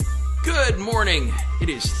Good morning. It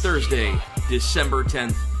is Thursday, December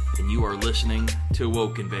 10th, and you are listening to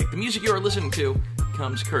Woke and Bake. The music you are listening to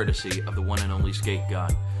comes courtesy of the one and only Skate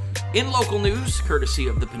God. In local news, courtesy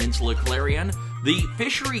of the Peninsula Clarion, the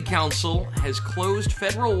Fishery Council has closed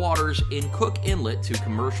federal waters in Cook Inlet to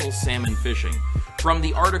commercial salmon fishing. From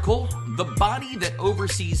the article, the body that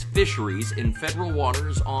oversees fisheries in federal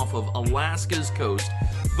waters off of Alaska's coast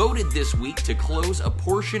voted this week to close a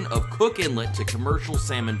portion of Cook Inlet to commercial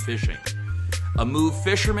salmon fishing. A move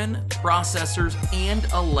fishermen, processors, and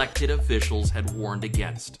elected officials had warned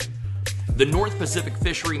against. The North Pacific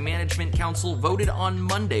Fishery Management Council voted on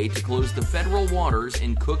Monday to close the federal waters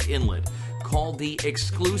in Cook Inlet, called the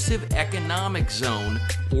Exclusive Economic Zone,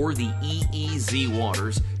 or the EEZ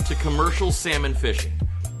waters, to commercial salmon fishing.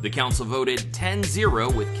 The council voted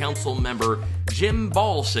 10-0 with council member Jim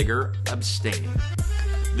Balsiger abstaining.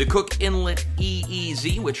 The Cook Inlet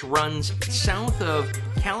EEZ, which runs south of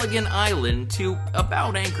Callaghan Island to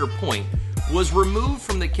about Anchor Point, was removed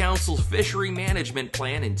from the council's fishery management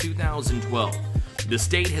plan in 2012. The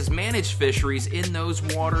state has managed fisheries in those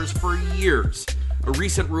waters for years. A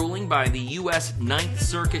recent ruling by the U.S. Ninth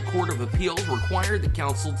Circuit Court of Appeals required the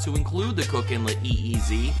council to include the Cook Inlet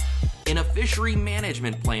EEZ in a fishery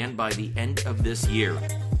management plan by the end of this year.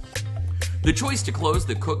 The choice to close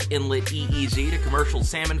the Cook Inlet EEZ to commercial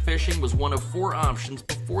salmon fishing was one of four options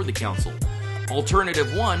before the council.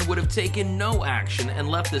 Alternative 1 would have taken no action and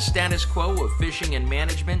left the status quo of fishing and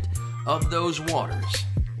management of those waters.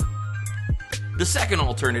 The second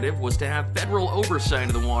alternative was to have federal oversight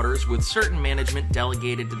of the waters with certain management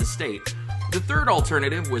delegated to the state. The third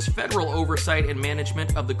alternative was federal oversight and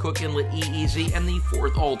management of the Cook Inlet EEZ, and the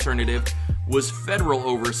fourth alternative was federal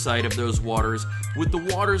oversight of those waters with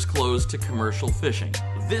the waters closed to commercial fishing.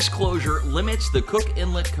 This closure limits the Cook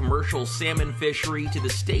Inlet commercial salmon fishery to the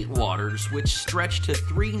state waters, which stretch to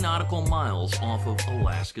 3 nautical miles off of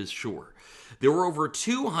Alaska's shore. There were over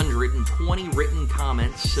 220 written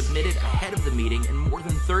comments submitted ahead of the meeting, and more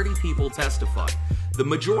than 30 people testified, the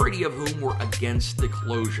majority of whom were against the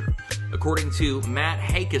closure. According to Matt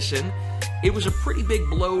Hakeson, it was a pretty big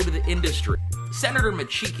blow to the industry. Senator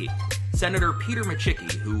Peter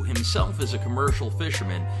Machicki, who himself is a commercial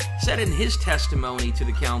fisherman, said in his testimony to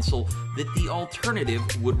the council that the alternative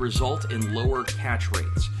would result in lower catch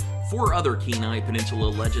rates. 4 other Kenai Peninsula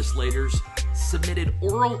legislators submitted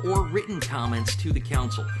oral or written comments to the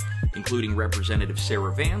council, including Representative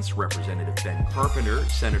Sarah Vance, Representative Ben Carpenter,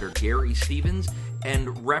 Senator Gary Stevens,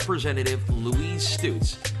 and Representative Louise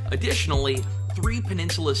Stutz. Additionally, 3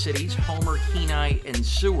 peninsula cities, Homer, Kenai, and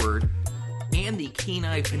Seward, and the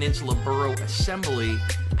Kenai Peninsula Borough Assembly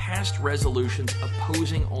passed resolutions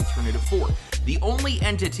opposing Alternative 4. The only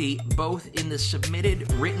entity, both in the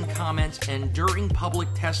submitted written comments and during public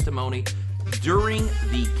testimony during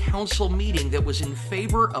the council meeting, that was in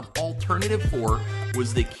favor of Alternative 4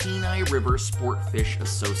 was the Kenai River Sportfish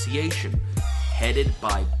Association, headed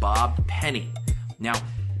by Bob Penny. Now,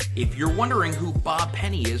 if you're wondering who Bob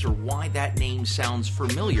Penny is or why that name sounds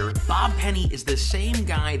familiar, Bob Penny is the same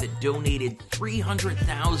guy that donated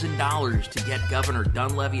 $300,000 to get Governor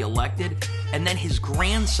Dunleavy elected, and then his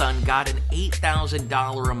grandson got an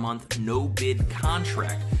 $8,000 a month no-bid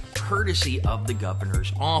contract, courtesy of the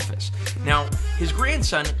governor's office. Now, his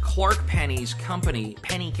grandson, Clark Penny's company,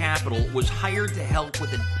 Penny Capital, was hired to help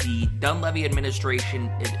with the Dunleavy administration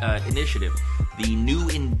initiative, the New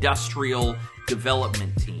Industrial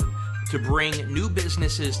Development Team, to bring new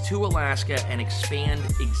businesses to Alaska and expand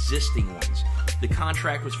existing ones. The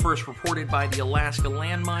contract was first reported by the Alaska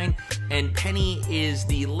Landmine, and Penny is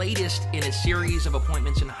the latest in a series of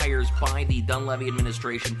appointments and hires by the Dunleavy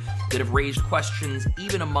administration that have raised questions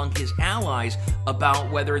even among his allies about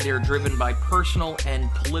whether they're driven by personal and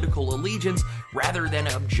political allegiance rather than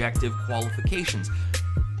objective qualifications.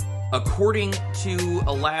 According to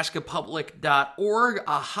AlaskaPublic.org,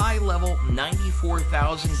 a high-level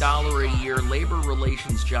 $94,000 a year labor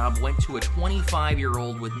relations job went to a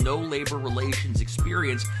 25-year-old with no labor relations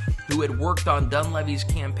experience who had worked on Dunleavy's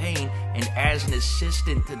campaign and as an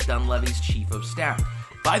assistant to Dunleavy's chief of staff.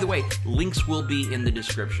 By the way, links will be in the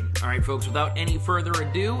description. All right, folks, without any further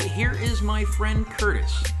ado, here is my friend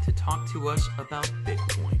Curtis to talk to us about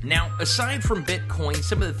Bitcoin. Now, aside from Bitcoin,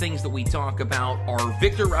 some of the things that we talk about are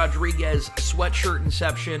Victor Rodriguez sweatshirt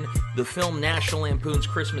inception, the film National Lampoon's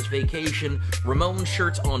Christmas Vacation, Ramones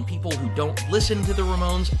shirts on people who don't listen to the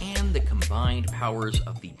Ramones, and the combined powers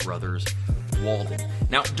of the brothers Walden.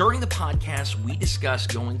 Now, during the podcast, we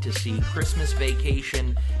discussed going to see Christmas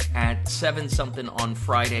Vacation at 7-something on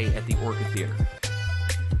Friday at the Orca Theater.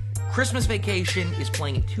 Christmas Vacation is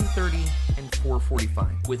playing at 2:30 and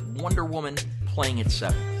 4:45, with Wonder Woman playing at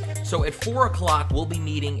 7. So at 4 o'clock, we'll be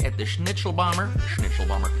meeting at the Schnitzelbomber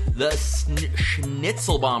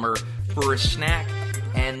for a snack,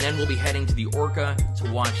 and then we'll be heading to the Orca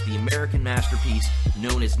to watch the American masterpiece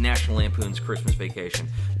known as National Lampoon's Christmas Vacation.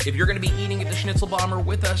 If you're going to be eating at the Schnitzelbomber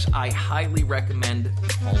with us, I highly recommend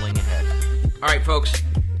calling ahead. All right, folks,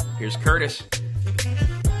 here's Curtis.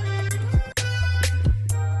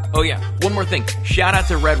 Oh yeah, one more thing. Shout out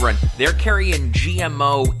to Red Run. They're carrying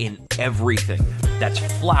GMO in everything. That's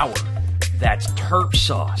flour. That's terp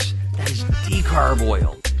sauce. That is decarb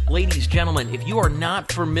oil. Ladies, gentlemen, if you are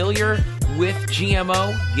not familiar with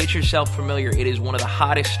GMO, get yourself familiar. It is one of the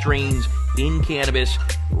hottest strains in cannabis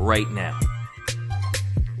right now.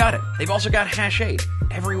 Got it. They've also got Hashade,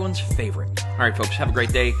 everyone's favorite. All right, folks, have a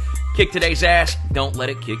great day. Kick today's ass. Don't let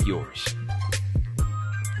it kick yours.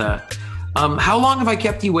 How long have I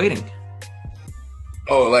kept you waiting?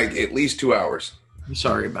 Oh, like at least 2 hours. I'm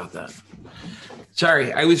sorry about that.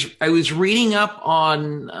 Sorry, I was reading up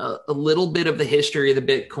on a little bit of the history of the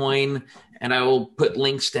Bitcoin, and I will put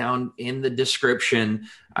links down in the description.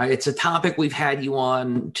 It's a topic we've had you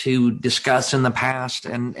on to discuss in the past,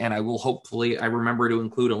 and I will hopefully, I remember to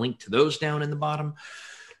include a link to those down in the bottom.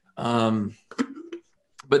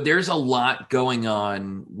 But there's a lot going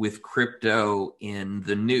on with crypto in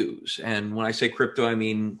the news. And when I say crypto, I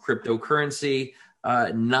mean cryptocurrency,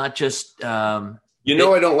 not just... I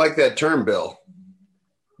don't like that term, Bill.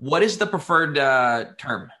 What is the preferred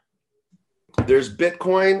term? There's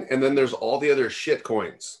Bitcoin, and then there's all the other shit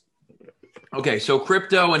coins. Okay, so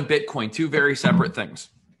crypto and Bitcoin, two very separate things.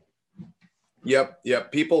 Yep.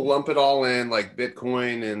 People lump it all in, like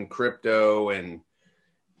Bitcoin and crypto and,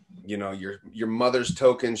 your mother's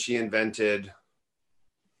token she invented,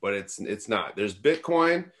 but it's not. There's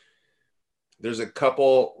Bitcoin. There's a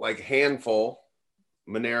couple, like handful,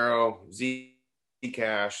 Monero,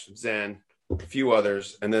 Zcash, Zen, a few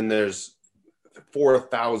others, and then there's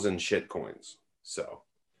 4,000 shit coins. So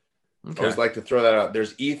I always like to throw that out.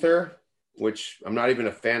 There's Ether, which I'm not even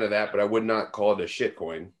a fan of that, but I would not call it a shit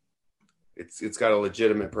coin. It's got a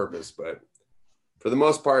legitimate purpose, but for the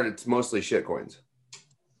most part, it's mostly shit coins.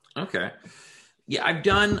 Okay. Yeah, I've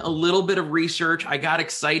done a little bit of research. I got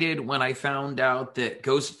excited when I found out that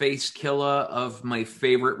Ghostface Killah of my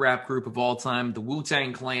favorite rap group of all time, the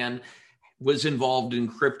Wu-Tang Clan, was involved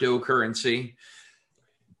in cryptocurrency.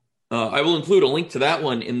 I will include a link to that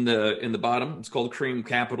one in the bottom. It's called Cream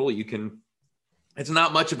Capital. It's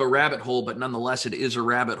not much of a rabbit hole, but nonetheless, it is a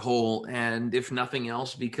rabbit hole. And if nothing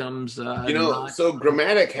else becomes... so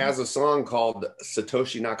Grammatic has a song called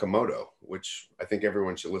Satoshi Nakamoto, which I think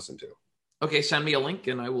everyone should listen to. Okay, send me a link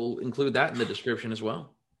and I will include that in the description as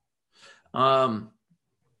well.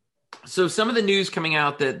 So some of the news coming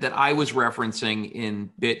out that I was referencing in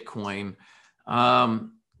Bitcoin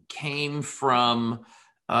came from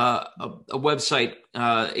a website,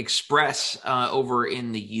 Express, over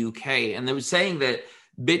in the UK. And they were saying that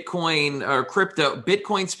Bitcoin or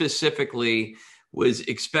Bitcoin specifically was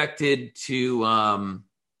expected to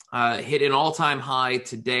hit an all-time high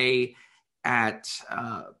today at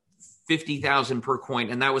 50,000 per coin.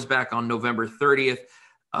 And that was back on November 30th.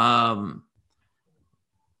 So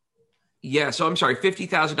I'm sorry,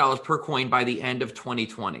 $50,000 per coin by the end of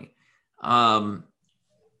 2020.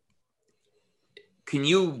 Can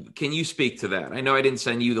you speak to that? I know I didn't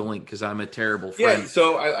send you the link because I'm a terrible friend. Yeah,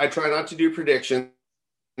 so I try not to do predictions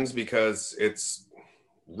because it's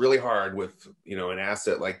really hard with an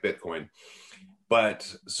asset like Bitcoin.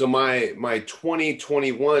 But so my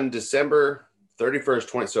 2021 December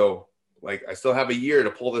 31st, so like I still have a year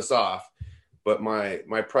to pull this off, but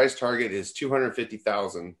my price target is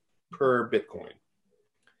 250,000 per Bitcoin.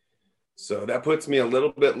 So that puts me a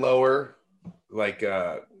little bit lower. Like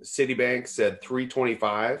Citibank said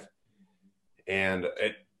 325, and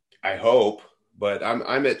I hope, but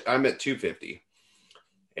I'm at 250,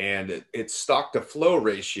 and it's stock to flow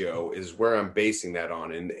ratio is where I'm basing that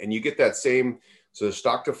on, and you get that same, so the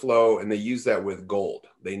stock to flow, and they use that with gold.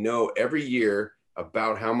 They know every year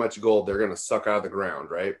about how much gold they're going to suck out of the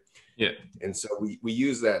ground, right? Yeah. And so we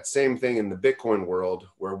use that same thing in the Bitcoin world,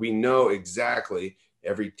 where we know exactly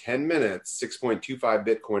every 10 minutes 6.25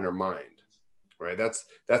 Bitcoin are mined. Right. That's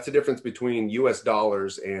the difference between US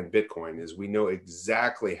dollars and Bitcoin is we know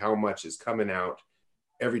exactly how much is coming out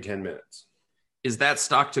every 10 minutes. Is that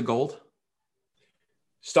stock to gold?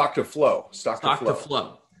 Stock to flow. Stock to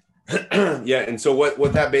flow. Yeah. And so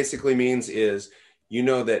what that basically means is,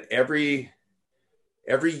 that every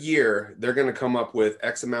year they're going to come up with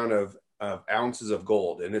X amount of ounces of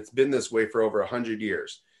gold. And it's been this way for over 100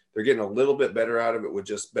 years. They're getting a little bit better out of it with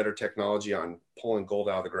just better technology on pulling gold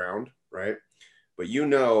out of the ground. Right. But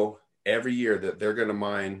every year that they're going to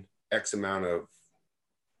mine X amount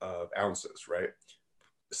of ounces, right?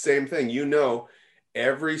 Same thing,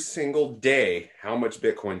 every single day how much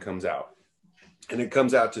Bitcoin comes out. And it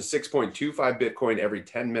comes out to 6.25 Bitcoin every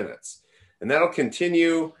 10 minutes. And that'll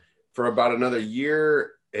continue for about another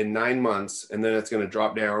year and 9 months. And then it's going to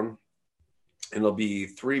drop down and it'll be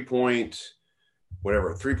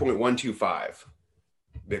 3.125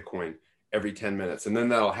 Bitcoin every 10 minutes. And then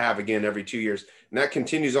that'll have again every 2 years. And that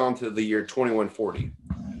continues on to the year 2140.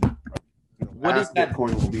 What is that?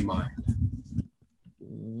 Bitcoin will be mined.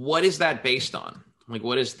 What is that based on? Like,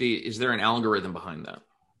 is there an algorithm behind that?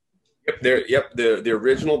 Yep. The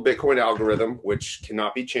original Bitcoin algorithm, which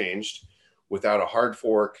cannot be changed without a hard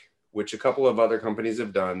fork, which a couple of other companies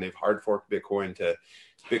have done. They've hard forked Bitcoin to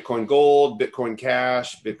Bitcoin Gold, Bitcoin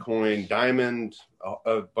Cash, Bitcoin Diamond,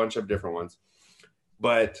 a bunch of different ones.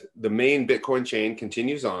 But the main Bitcoin chain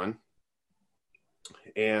continues on.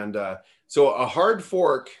 And so a hard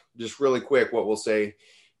fork, just really quick, what we'll say,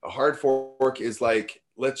 a hard fork is like,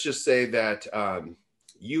 let's just say that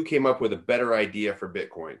you came up with a better idea for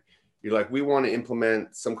Bitcoin. You're like, we want to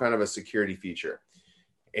implement some kind of a security feature.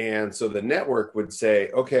 And so the network would say,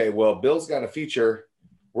 okay, well, Bill's got a feature.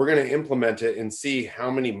 We're going to implement it and see how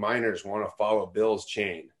many miners want to follow Bill's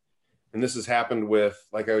chain. And this has happened with,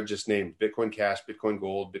 like I would just name, Bitcoin Cash, Bitcoin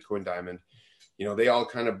Gold, Bitcoin Diamond. They all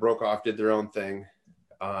kind of broke off, did their own thing.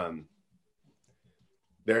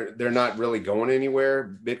 They're not really going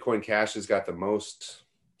anywhere. Bitcoin Cash has got the most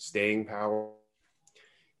staying power.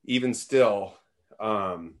 Even still,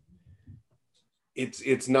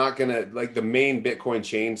 it's not gonna, like, the main Bitcoin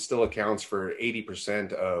chain still accounts for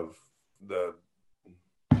 80% of the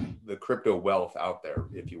crypto wealth out there,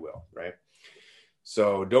 if you will, right?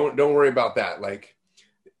 So don't worry about that. Like,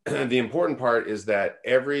 the important part is that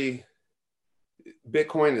every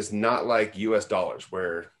Bitcoin is not like US dollars,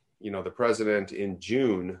 where the president in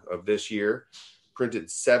June of this year printed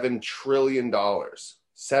 $7 trillion.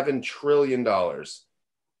 $7 trillion.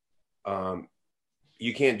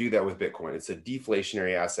 You can't do that with Bitcoin. It's a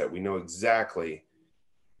deflationary asset. We know exactly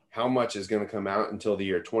how much is going to come out until the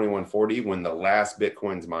year 2140 when the last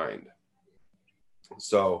Bitcoin's mined.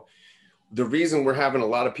 So the reason we're having a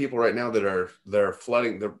lot of people right now that are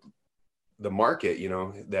flooding the market,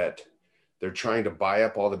 that they're trying to buy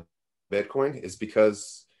up all the Bitcoin, is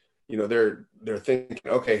because they're thinking,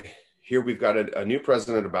 okay, here we've got a new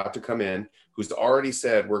president about to come in who's already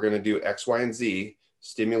said we're going to do X, Y, and Z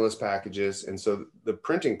stimulus packages. And so the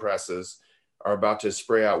printing presses are about to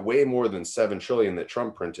spray out way more than 7 trillion that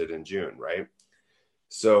Trump printed in June, right?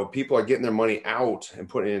 So people are getting their money out and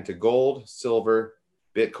putting it into gold, silver,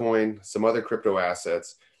 Bitcoin, some other crypto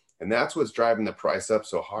assets. And that's what's driving the price up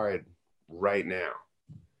so hard right now.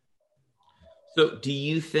 So do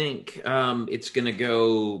you think it's going to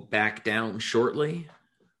go back down shortly?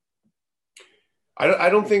 I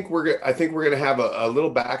don't think I think we're going to have a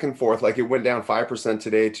little back and forth. Like, it went down 5%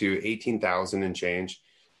 today to 18,000 and change.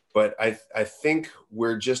 But I think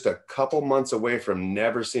we're just a couple months away from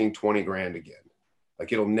never seeing 20 grand again.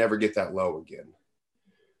 Like, it'll never get that low again.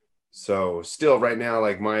 So still right now,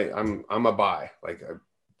 like, I'm a buy. Like, I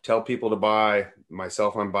tell people to buy,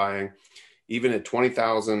 myself I'm buying. Even at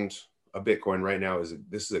 20,000 a Bitcoin right now,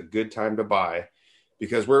 this is a good time to buy,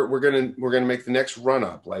 because we're gonna make the next run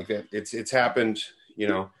up. Like, it's happened,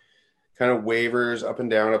 kind of wavers up and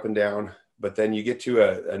down, but then you get to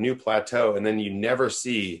a new plateau, and then you never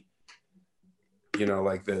see,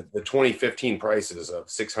 like the 2015 prices of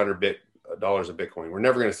 $600 a Bitcoin. We're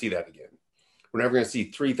never going to see that again. We're never going to see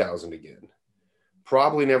 3,000 again.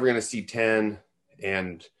 Probably never going to see 10.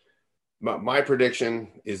 And my prediction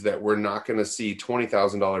is that we're not going to see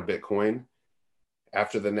 $20,000 Bitcoin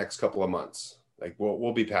after the next couple of months. Like,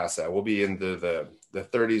 we'll be past that. We'll be in the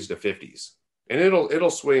 30s to 50s, and it'll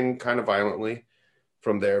swing kind of violently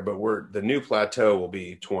from there. But the new plateau will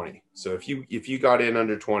be 20. So if you got in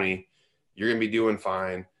under 20, you're going to be doing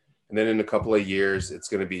fine. And then in a couple of years, it's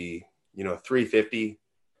going to be 350,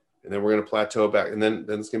 and then we're going to plateau back, and then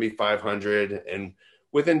it's going to be 500, and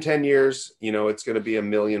within 10 years, it's going to be 1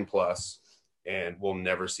 million plus, and we'll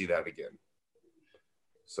never see that again.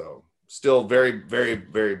 So still very, very,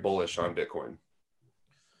 very bullish on Bitcoin.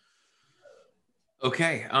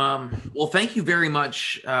 Okay. Well, thank you very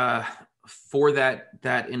much for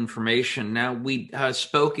that information. Now, we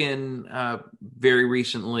spoken very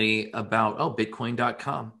recently about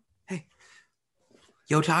Bitcoin.com. Hey,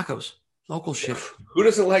 yo, tacos, local shit. Who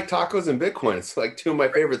doesn't like tacos and Bitcoin? It's like two of my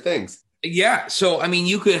favorite things. Yeah. So, I mean,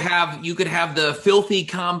 you could have the filthy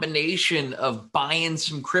combination of buying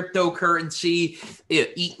some cryptocurrency,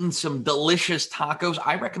 eating some delicious tacos.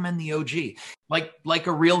 I recommend the OG, like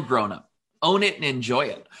a real grown up. Own it and enjoy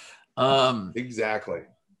it. Exactly.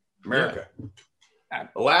 America. Yeah.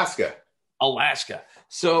 Alaska. Alaska.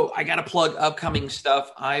 So I got to plug upcoming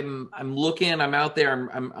stuff. I'm looking. I'm out there.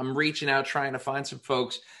 I'm reaching out, trying to find some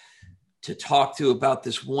folks to talk to about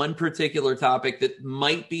this one particular topic that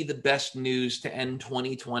might be the best news to end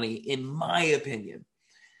 2020, in my opinion.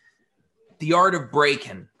 The art of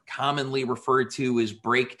breaking, commonly referred to as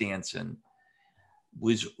breakdancing,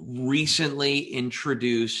 was recently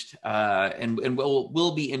introduced and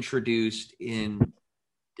will be introduced in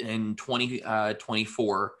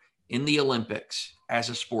 2024 in the Olympics as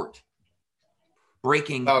a sport.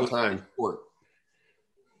 Breaking About time. A sport.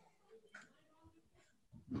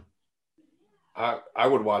 I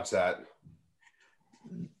would watch that.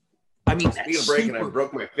 I mean, speaking of breaking, I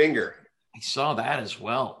broke my finger. I saw that as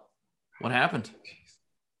well. What happened?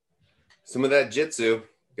 Some of that jitsu.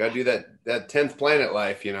 Got to do that 10th planet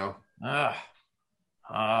life, you know.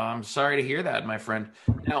 I'm sorry to hear that, my friend.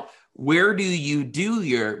 Now, where do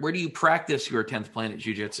you practice your 10th planet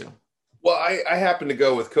jiu-jitsu? Well, I happen to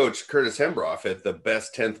go with Coach Curtis Hembroff at the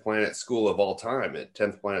best 10th planet school of all time at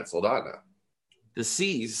 10th Planet Soldotna. The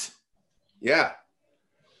C's. Yeah.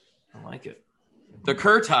 I like it. The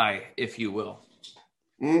Kurtai, if you will.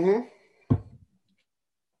 Mm-hmm.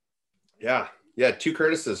 Yeah. Yeah, 2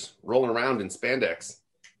 Curtises rolling around in spandex.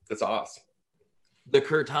 That's awesome. The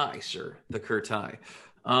Kurtai, sir. The Kurtai.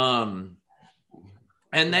 And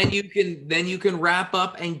then you can wrap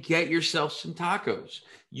up and get yourself some tacos.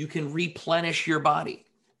 You can replenish your body.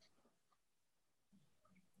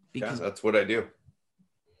 Because that's what I do.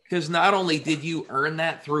 Because not only did you earn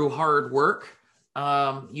that through hard work,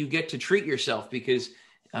 you get to treat yourself because,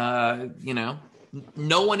 no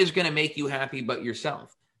one is going to make you happy but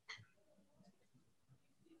yourself.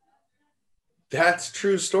 That's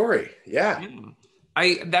true story. Yeah.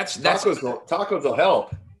 Tacos will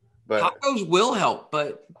help. But tacos will help,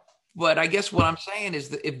 but I guess what I'm saying is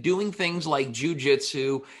that if doing things like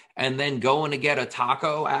jujitsu and then going to get a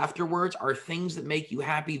taco afterwards are things that make you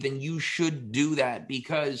happy, then you should do that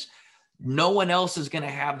because no one else is going to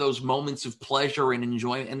have those moments of pleasure and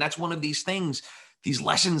enjoyment. And that's one of these things, these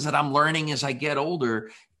lessons that I'm learning as I get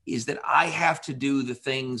older, is that I have to do the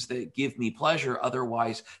things that give me pleasure.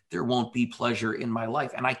 Otherwise, there won't be pleasure in my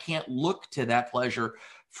life. And I can't look to that pleasure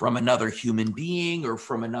from another human being or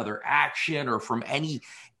from another action or from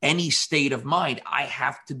any state of mind. I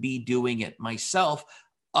have to be doing it myself.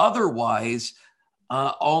 Otherwise,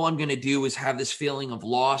 all I'm going to do is have this feeling of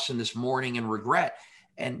loss and this mourning and regret.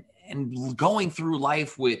 And going through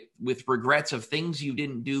life with regrets of things you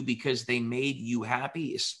didn't do because they made you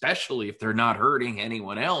happy, especially if they're not hurting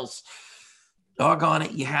anyone else, doggone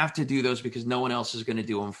it, you have to do those because no one else is going to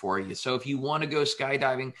do them for you. So if you want to go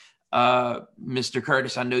skydiving, Mr.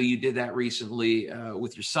 Curtis, I know you did that recently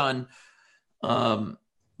with your son. No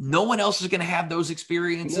one else is going to have those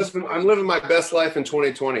experiences. I'm living my best life in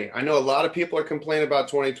 2020. I know a lot of people are complaining about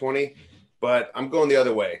 2020, but I'm going the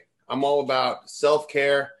other way. I'm all about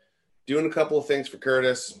self-care, doing a couple of things for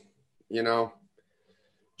Curtis,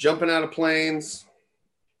 jumping out of planes.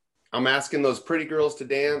 I'm asking those pretty girls to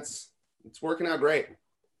dance. It's working out great.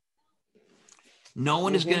 No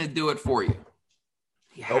one is going to do it for you.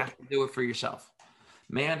 You have to do it for yourself,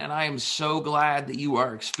 man. And I am so glad that you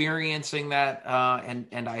are experiencing that.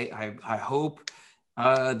 And I hope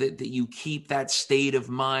that you keep that state of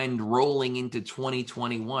mind rolling into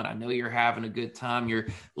 2021. I know you're having a good time. You're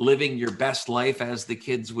living your best life, as the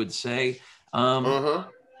kids would say.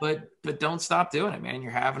 But don't stop doing it, man.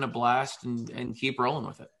 You're having a blast and keep rolling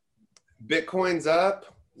with it. Bitcoin's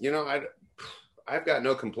up. I've got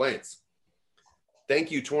no complaints.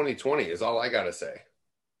 Thank you, 2020 is all I got to say.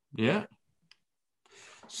 Yeah.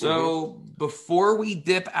 So before we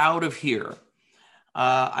dip out of here,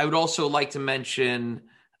 I would also like to mention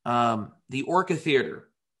the Orca Theater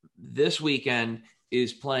this weekend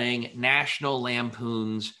is playing National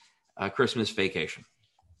Lampoon's Christmas Vacation.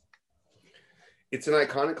 It's an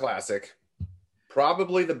iconic classic,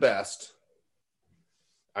 probably the best.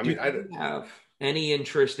 I mean, I don't have any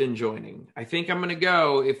interest in joining. I think I'm going to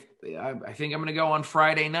go on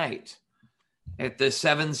Friday night at the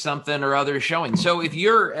 7-something or other showing. So if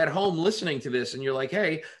you're at home listening to this and you're like,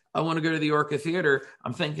 hey, I want to go to the Orca Theater,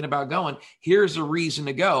 I'm thinking about going, here's a reason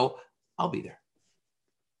to go, I'll be there.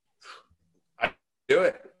 I do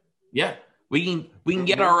it. Yeah. We can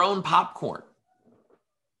get our own popcorn.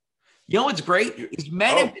 You know what's great is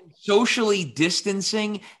men have been socially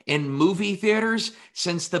distancing in movie theaters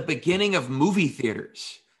since the beginning of movie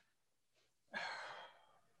theaters.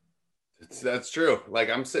 That's true. Like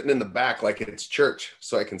I'm sitting in the back like it's church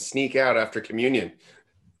so I can sneak out after communion.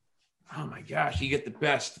 Oh my gosh, you get the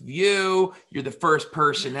best view. You're the first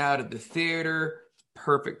person out of the theater.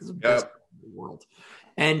 Perfect. This is the best in the world.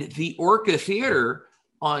 And the Orca Theater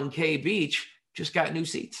on K Beach just got new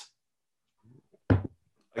seats.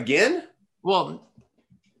 Again? Well,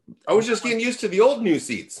 I was just getting used to the old new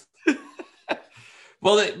seats.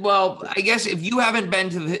 Well, I guess if you haven't been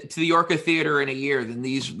to the Orca Theater in a year, then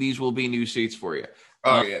these will be new seats for you.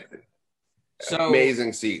 Oh yeah, so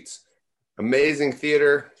amazing seats, amazing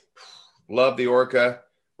theater. Love the Orca.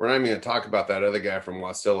 We're not even going to talk about that other guy from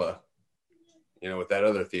Wasilla, with that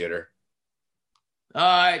other theater.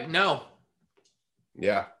 No.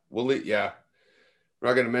 Yeah, we're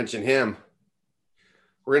not going to mention him.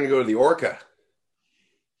 We're going to go to the Orca.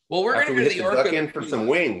 Well, we're going to go to the Orca. Duck in for some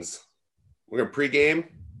wings. We're going to pregame.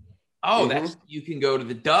 Oh, you can go to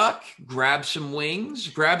the Duck, grab some wings,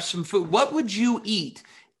 grab some food. What would you eat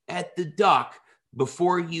at the Duck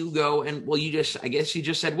before you go? And I guess you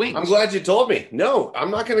just said wings. I'm glad you told me. No,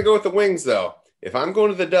 I'm not going to go with the wings though. If I'm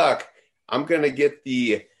going to the Duck, I'm going to get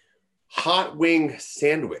the hot wing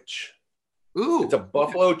sandwich. Ooh, it's a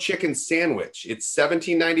buffalo chicken sandwich. It's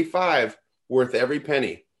 $17.95, worth every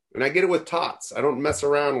penny. And I get it with tots. I don't mess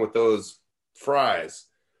around with those fries.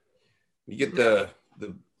 You get the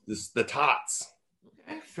tots.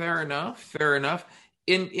 Okay, fair enough.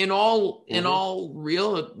 In all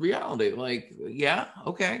reality, like, yeah,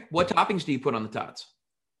 okay. What toppings do you put on the tots?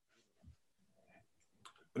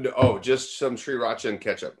 Oh, just some sriracha and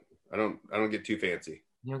ketchup. I don't get too fancy.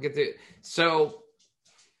 You don't get so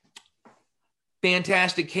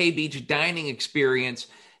fantastic K Beach dining experience.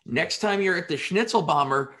 Next time you're at the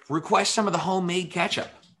Schnitzelbomber, request some of the homemade ketchup.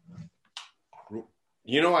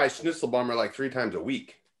 I Schnitzelbomber like 3 times a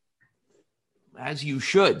week. As you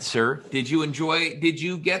should, sir. Did you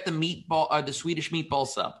get the meatball, the Swedish meatball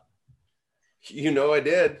sub? I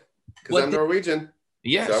did. Because I'm Norwegian.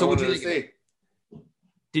 Yeah. So what did you see?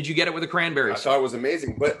 Did you get it with the cranberries? I thought it was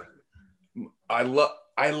amazing, but I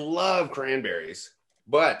love cranberries.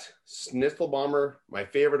 But Schnitzelbomber, my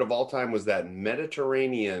favorite of all time was that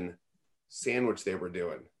Mediterranean sandwich they were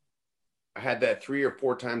doing. I had that 3 or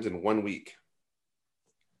 4 times in 1 week.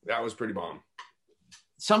 That was pretty bomb.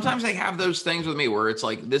 Sometimes they have those things with me where it's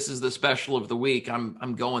like, this is the special of the week.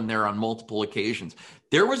 I'm going there on multiple occasions.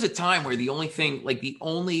 There was a time where the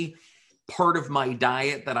only part of my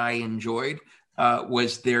diet that I enjoyed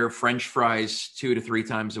was their French fries 2 to 3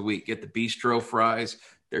 times a week. Get the bistro fries.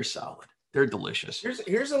 They're solid. They're delicious.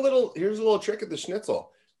 Here's a little trick at the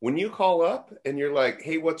Schnitzel. When you call up and you're like,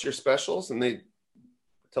 hey, what's your specials? And they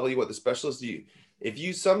tell you what the special is to you. If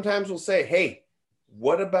you sometimes will say, hey,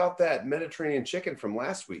 what about that Mediterranean chicken from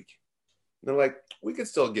last week? And they're like, we could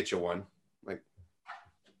still get you one. Like,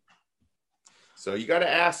 so you got to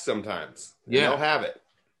ask sometimes. Yeah, they'll have it.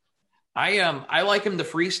 I like them to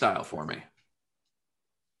freestyle for me.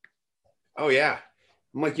 Oh yeah,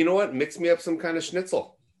 I'm like, you know what? Mix me up some kind of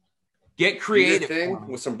schnitzel. Get creative thing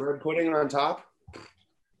with some bread pudding on top.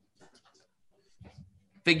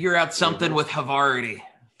 Figure out something with Havarti.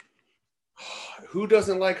 Who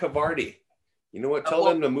doesn't like Havarti? You know what? Tell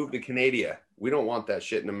them to move to Canada. We don't want that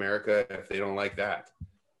shit in America if they don't like that.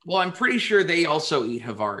 Well, I'm pretty sure they also eat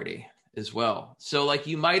Havarti as well. So, like,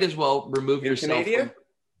 you might as well remove yourself. In Canada?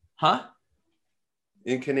 Huh?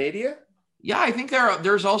 In Canada? Yeah, I think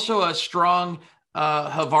there's also a strong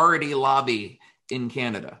Havarti lobby in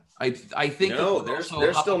Canada. I think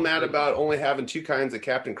they're still mad about only having 2 kinds of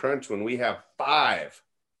Captain Crunch when we have 5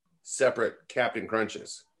 separate Captain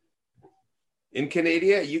Crunches. In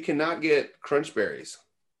Canada, you cannot get Crunch Berries.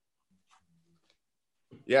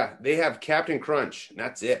 Yeah, they have Captain Crunch, and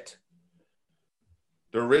that's it.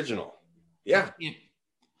 The original. Yeah.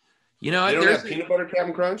 They don't have peanut butter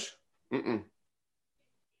Captain Crunch? Mm-mm.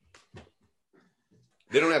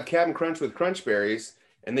 They don't have Captain Crunch with Crunch Berries,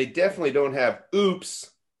 and they definitely don't have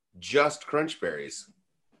just Crunch Berries.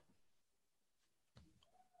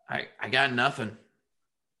 I got nothing.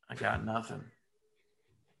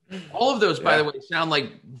 All of those, by the way, sound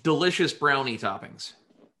like delicious brownie toppings.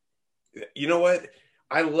 You know what?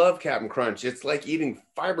 I love Captain Crunch. It's like eating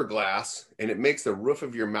fiberglass, and it makes the roof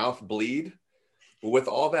of your mouth bleed. But with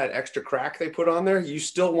all that extra crack they put on there, you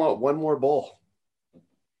still want one more bowl.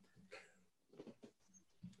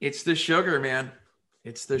 It's the sugar, man.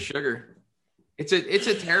 It's the sugar. It's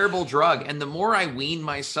a terrible drug, and the more I wean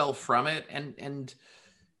myself from it, and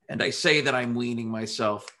I say that I'm weaning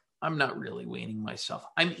myself, I'm not really weaning myself.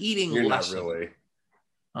 I'm eating less. You're not really.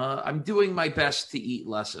 I'm doing my best to eat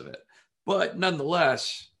less of it. But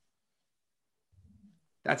nonetheless,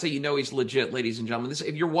 that's how you know he's legit, ladies and gentlemen.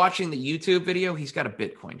 If you're watching the YouTube video, he's got a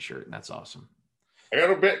Bitcoin shirt, and that's awesome. I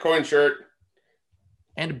got a Bitcoin shirt.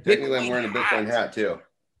 And technically I'm wearing a Bitcoin hat too.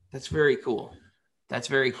 That's very cool. That's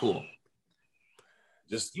very cool.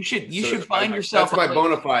 Just you should find yourself. That's my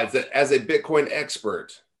bona fides. That as a Bitcoin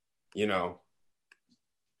expert, you know,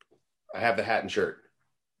 I have the hat and shirt.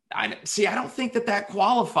 I don't think that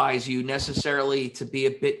qualifies you necessarily to be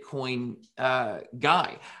a Bitcoin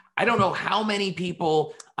guy. I don't know how many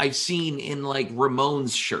people I've seen in like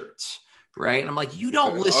Ramones shirts, right? And I'm like, you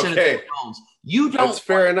don't listen to the Ramones. You don't. That's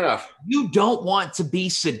fair enough. You don't want to be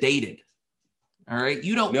sedated. All right.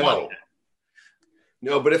 You don't want that.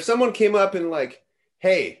 No, but if someone came up and like,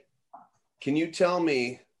 hey, can you tell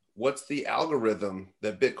me what's the algorithm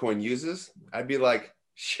that Bitcoin uses? I'd be like,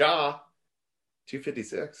 SHA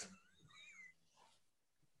 256.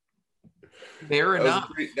 Fair enough.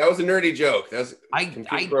 That was a nerdy joke. That was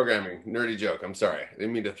computer programming, nerdy joke. I'm sorry. I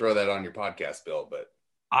didn't mean to throw that on your podcast, Bill, but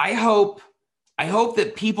I hope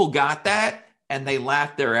that people got that and they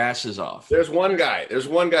laughed their asses off. There's one guy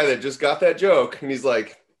that just got that joke and he's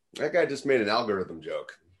like, that guy just made an algorithm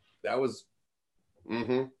joke. That was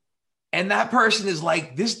And that person is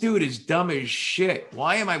like, this dude is dumb as shit.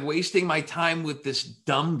 Why am I wasting my time with this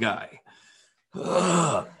dumb guy?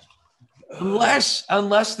 Ugh. Unless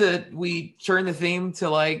that we turn the theme to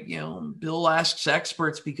like, you know, Bill asks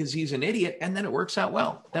experts because he's an idiot, and then it works out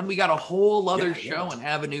well. Then we got a whole other show and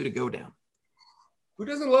avenue to go down. Who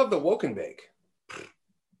doesn't love the Woke and Bake?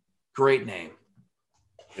 Great name.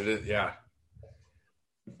 It is, yeah.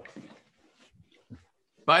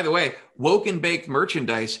 By the way, Woke and Baked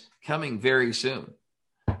merchandise coming very soon.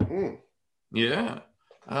 Yeah.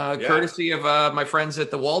 Courtesy of my friends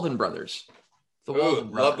at the Walden Brothers.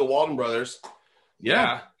 Love the Walden Brothers.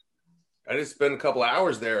 Yeah. I just spent a couple of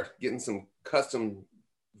hours there getting some custom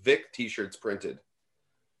Vic t-shirts printed.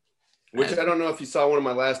 Which I don't know if you saw one of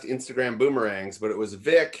my last Instagram boomerangs, but it was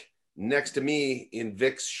Vic next to me in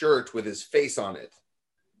Vic's shirt with his face on it.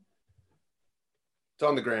 It's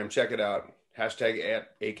on the gram. Check it out. Hashtag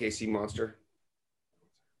 @AKC Monster.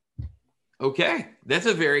 Okay. That's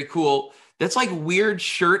a very cool. That's like weird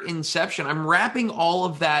shirt inception. I'm wrapping all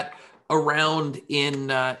of that around in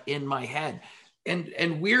my head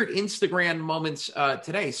and weird Instagram moments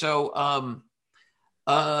today. So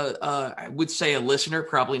I would say a listener,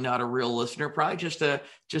 probably not a real listener, probably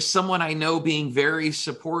just someone I know being very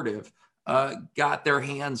supportive, got their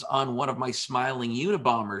hands on one of my Smiling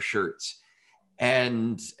Unabomber shirts.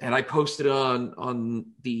 And I posted on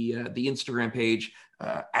the Instagram page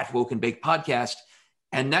at Woke and Bake Podcast.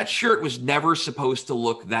 And that shirt was never supposed to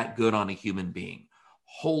look that good on a human being.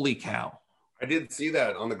 Holy cow. I did see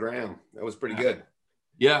that on the gram. That was pretty good.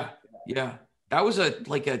 Yeah. Yeah. That was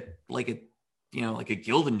like a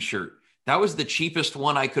Gildan shirt. That was the cheapest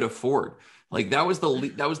one I could afford. Like that was the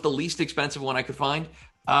least expensive one I could find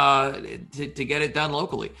to get it done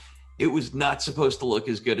locally. It was not supposed to look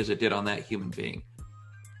as good as it did on that human being.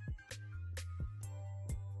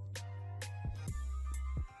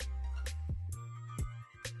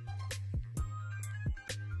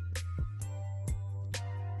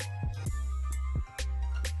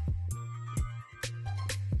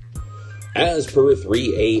 As per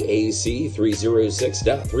 3AAC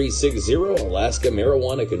 306.360, Alaska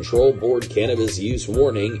Marijuana Control Board Cannabis Use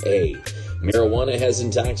Warning: A. Marijuana has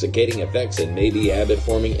intoxicating effects and may be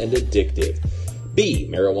habit-forming and addictive. B.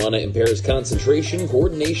 Marijuana impairs concentration,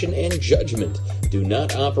 coordination, and judgment. Do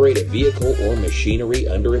not operate a vehicle or machinery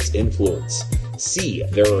under its influence. C.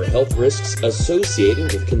 There are health risks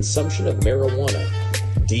associated with consumption of marijuana.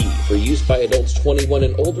 D. For use by adults 21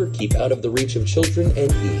 and older, keep out of the reach of children.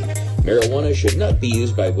 And E. Marijuana should not be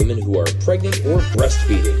used by women who are pregnant or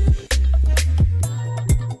breastfeeding.